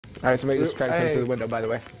Alright, somebody just tried to come through the window, by the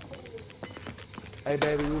way. Hey,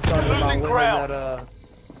 baby, we were talking about Losing women ground. that,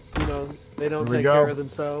 you know, they don't Here we take go. care of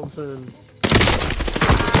themselves and...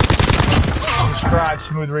 Subscribe,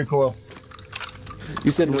 Smooth Recoil.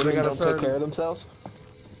 You said You know, they women got a don't certain- take care of themselves?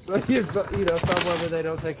 you know, some women, they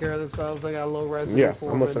don't take care of themselves. They got a low residue Yeah, I'm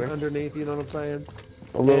forming listening. underneath, you know what I'm saying?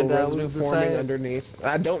 A little And, we residue was forming saying- underneath.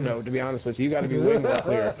 I don't know, to be honest with you. You got to be way more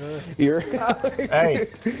clear. You're. Hey,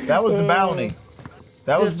 that was the bounty.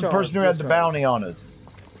 That was the person who had the bounty on us.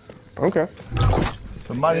 Okay.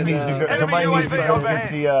 Somebody needs to go. Somebody needs to go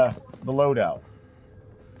get the loadout.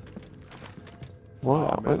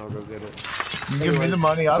 Wow. Oh, man, I'll go get it. You give me the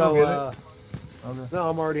money, I'll go get it. Okay. No,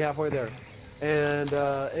 I'm already halfway there. And,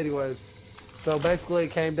 anyways, so basically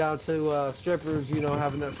it came down to strippers, you know,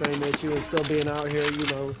 having that same issue and still being out here, you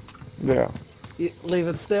know, Yeah.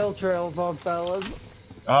 leaving stale trails on fellas.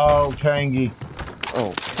 Oh, Tangy.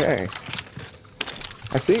 Okay.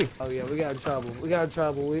 I see. Oh yeah, we got in trouble. We got in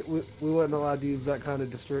trouble. We weren't allowed to use that kind of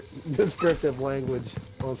descriptive language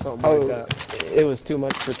on something like that. It was too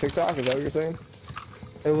much for TikTok. Is that what you're saying?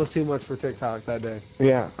 It was too much for TikTok that day.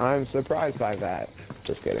 Yeah, I'm surprised by that.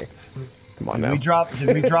 Just kidding. Come on now. Did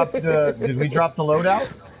we drop the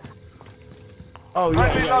loadout? Oh yeah,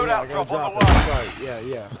 Friendly loadout I drop gotta on drop the it. way. That's right.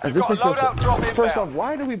 Yeah. This got a makes no loadout sense. drop First inbound. off,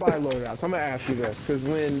 why do we buy loadouts? I'm gonna ask you this, because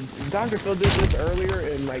when Dr. Phil did this earlier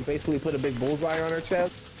and like basically put a big bullseye on our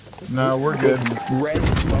chest. No, we're good. Red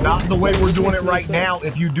smoke. Not the way we're doing it Makes no right now.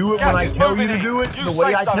 sense. If you do it when I tell you to do it, the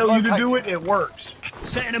way I tell you to do it, it works.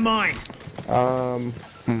 Setting a mine.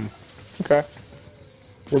 Okay.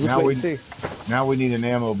 We'll just Now wait we- and see. Now we need an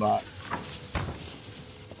ammo box.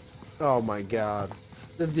 Oh my god,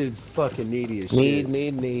 this dude's fucking needy as shit.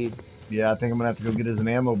 Need. Yeah, I think I'm gonna have to go get us an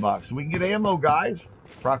ammo box so we can get ammo, guys.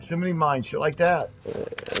 Proximity mine, shit like that.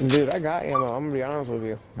 Dude, I got ammo. I'm gonna be honest with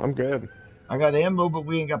you. I'm good. I got ammo, but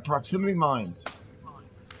we ain't got proximity mines.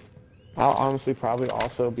 I'll honestly probably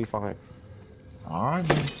also be fine. All right,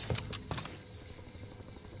 man.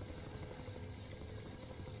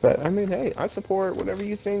 But I mean, hey, I support whatever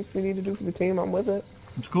you think we need to do for the team. I'm with it.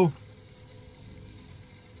 It's cool.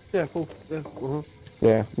 Yeah, cool. Yeah.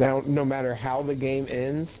 Yeah. Now, no matter how the game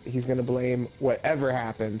ends, he's gonna blame whatever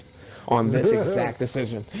happened on this exact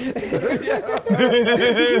decision.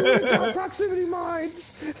 Proximity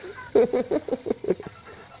mines.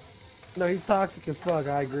 No, he's toxic as fuck.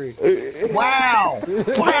 I agree. Wow!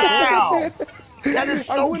 Wow! That is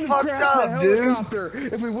I so wouldn't have fucked crashed the up, dude. helicopter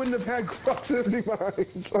if we wouldn't have had proximity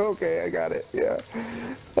mines. Okay, I got it. Yeah.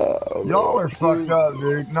 Oh, Y'all man. are fucked up,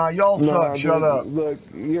 dude. Nah, y'all suck. Dude, Shut up. Look,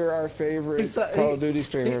 you're our favorite Call of Duty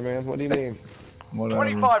streamer, man. What do you mean? Whatever.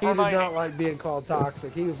 25 He did remaining. not like being called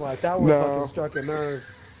toxic. He was like, that one No. fucking struck a nerve.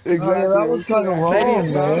 Exactly. that was kind of Maybe wrong,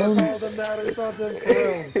 his father man. called him that or something. For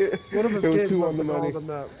real. One of his It was kids too must on the have money. called him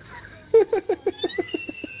that.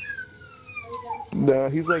 No,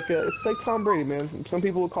 he's like it's like Tom Brady, man. Some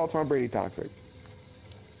people would call Tom Brady toxic.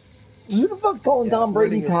 Who the fuck's calling Tom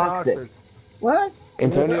Brady winning is toxic? What?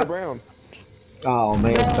 Antonio Brown. Oh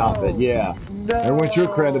man, stop it. Yeah. No. There went your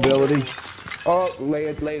credibility. Oh,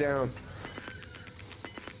 lay down.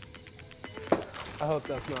 I hope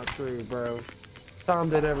that's not true, bro. Tom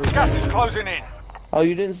did everything. Gas is closing in. Oh,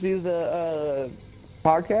 you didn't see the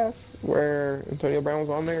podcast where Antonio Brown was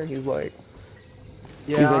on there? He's like,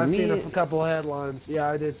 Yeah, like I've seen me. a couple of headlines. Yeah,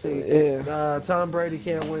 I did see. Yeah. Tom Brady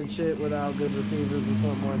can't win shit without good receivers or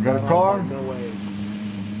something like Got that. a I car? was like, no way.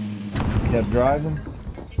 Kept driving.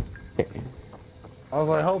 I was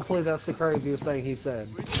like, hopefully that's the craziest thing he said.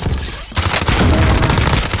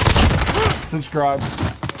 Subscribe.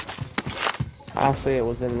 I'll say it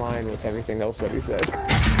was in line with everything else that he said.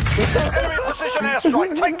 Enemy precision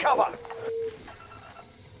airstrike. Take cover.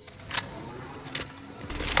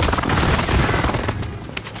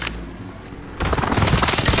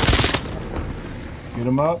 Get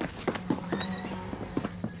him up.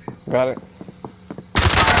 Got it.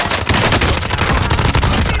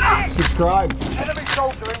 Subscribe. Enemy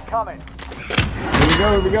soldier incoming. Here we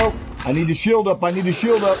go, here we go. I need to shield up, I need to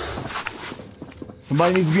shield up.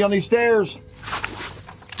 Somebody needs to be on these stairs.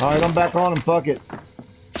 Alright, I'm back on him, fuck it.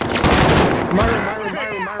 Myron.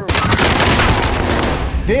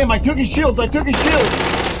 Damn, I took his shields,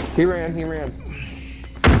 He ran.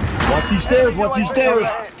 Watch these stairs, watch these stairs.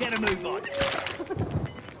 Let's get a move on.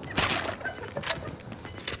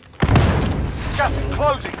 Gas is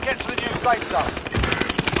closing. Get to the new safe zone.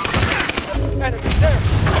 Enemy there.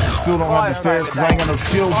 Still don't have the stairs because I ain't got no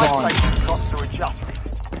shields on. Got to adjust.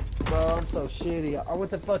 Bro, I'm so shitty. I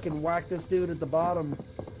went to fucking whack this dude at the bottom,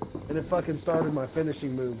 and it fucking started my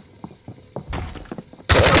finishing move. I'm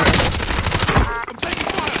taking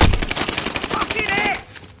fire. Fucking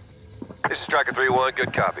hits! This is Striker 3-1.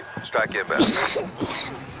 Good copy. Strike inbound.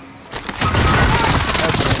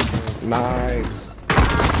 Nice.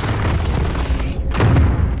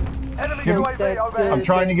 Enemy Give him- UAV overhead. I'm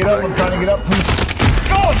trying to get up. I'm trying to get up. Please.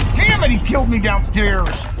 God damn it! He killed me downstairs.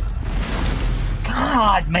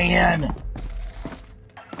 God, man.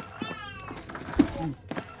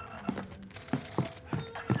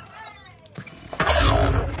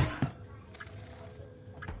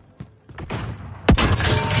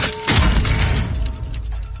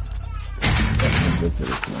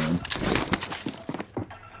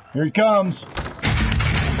 Here he comes.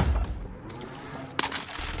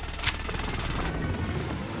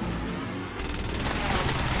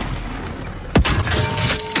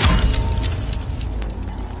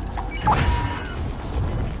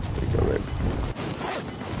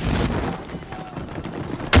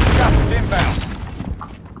 Gas is inbound.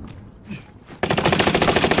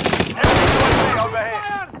 Enemy UAV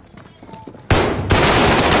overhead.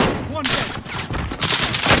 One dead.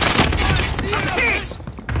 Hit!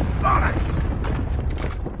 Bollocks!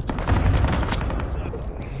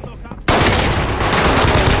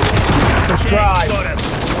 Subscribe. Got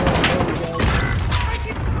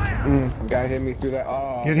him. Guy hit me through that.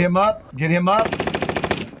 Oh. Get him up. Get him up.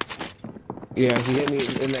 Yeah, he hit me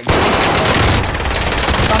in that.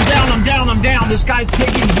 I'm down. I'm down. I'm down. This guy's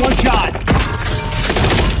taking one shot.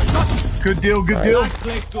 Good deal. Good deal. That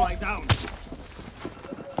place going down.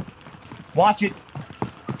 Watch it.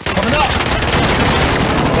 Coming up.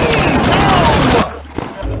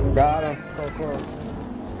 Got him.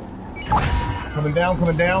 Coming down.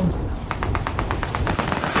 Coming down.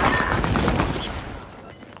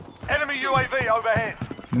 Enemy UAV overhead.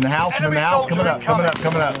 In the house. In Enemy the house. soldier Coming up. Coming up.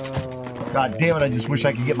 incoming. Coming up. God damn it! I just wish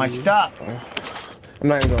I could get my stuff. I'm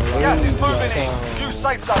not even gonna lie. Gas is moving in. New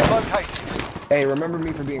safe zone located. Hey, remember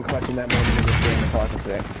me for being clutch in that moment in this game. That's all I can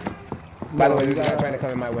say. By the way, there's a guy trying to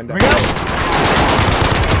come in my window. Here we go.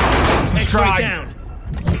 X-ray Subscribe. down.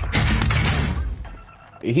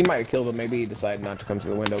 He might have killed him. Maybe he decided not to come to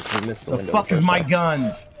the window because he missed the The window. fuck the is first my time.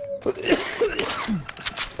 guns?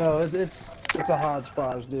 No, it's a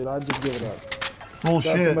hodgepodge, dude. I just give it up. Got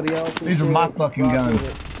Bullshit. somebody else. These are my fucking Rock guns. with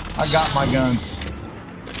it. I got my guns.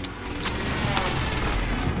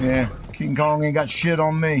 Yeah, King Kong ain't got shit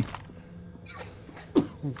on me.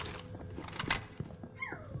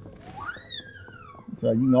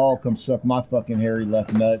 So you can all come suck my fucking hairy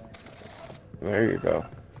left nut. There you go.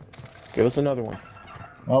 Give us another one.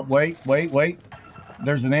 Oh, wait.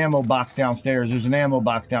 There's an ammo box downstairs.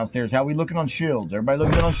 How we looking on shields? Everybody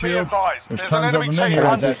looking good on Be shields? advised, There's there's an tons of enemy them in team here.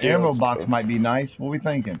 hunting That ammo shields. box might be nice. What we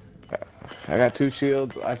thinking? I got 2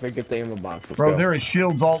 shields. I say get the ammo box. Let's Bro, go. there is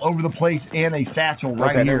shields all over the place and a satchel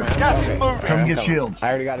right Okay, here. never mind. Gas is Okay. moving. Come I'm get coming. shields. I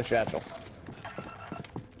already got a satchel.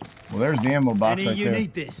 Well, there's the ammo box Any right you there.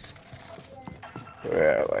 need this.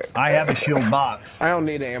 Yeah, like I have a shield box. I don't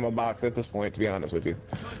need an ammo box at this point, to be honest with you.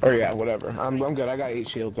 Or yeah, whatever. I'm good. I got 8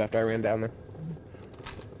 shields after I ran down there.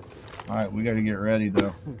 All right, we got to get ready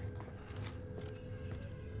though.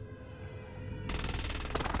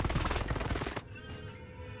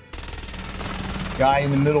 Guy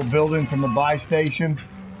in the middle building from the buy station.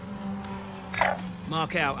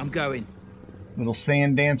 Mark out, I'm going. Little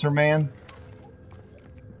sand dancer man.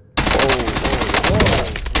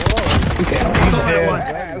 He's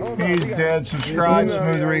dead. He's dead. Subscribe,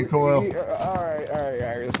 Smooth Recoil. Alright,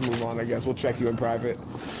 let's move on, I guess. We'll check you in private.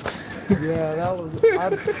 Yeah, that was.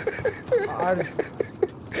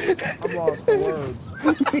 I'm lost for words.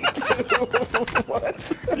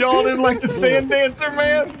 Y'all didn't like the sand dancer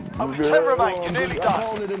man? Only 10 remain. You're nearly I'm done.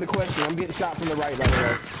 calling it into question. I'm getting shot from the right, by the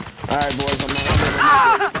way. Alright, boys, I'm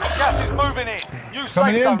not. Gas is moving in. New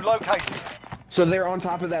Coming safe in. zone located. So they're on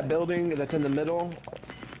top of that building that's in the middle.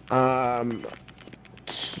 I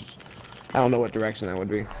don't know what direction that would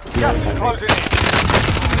be. Gas is closing in.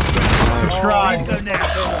 Subscribe. Go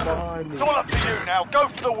now. Behind me. It's all up to you now. Go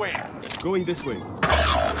for the win. Going this way.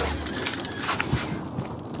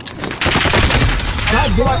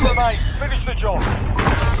 5 remain. Finish the job.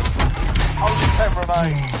 Only 10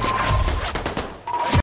 remain.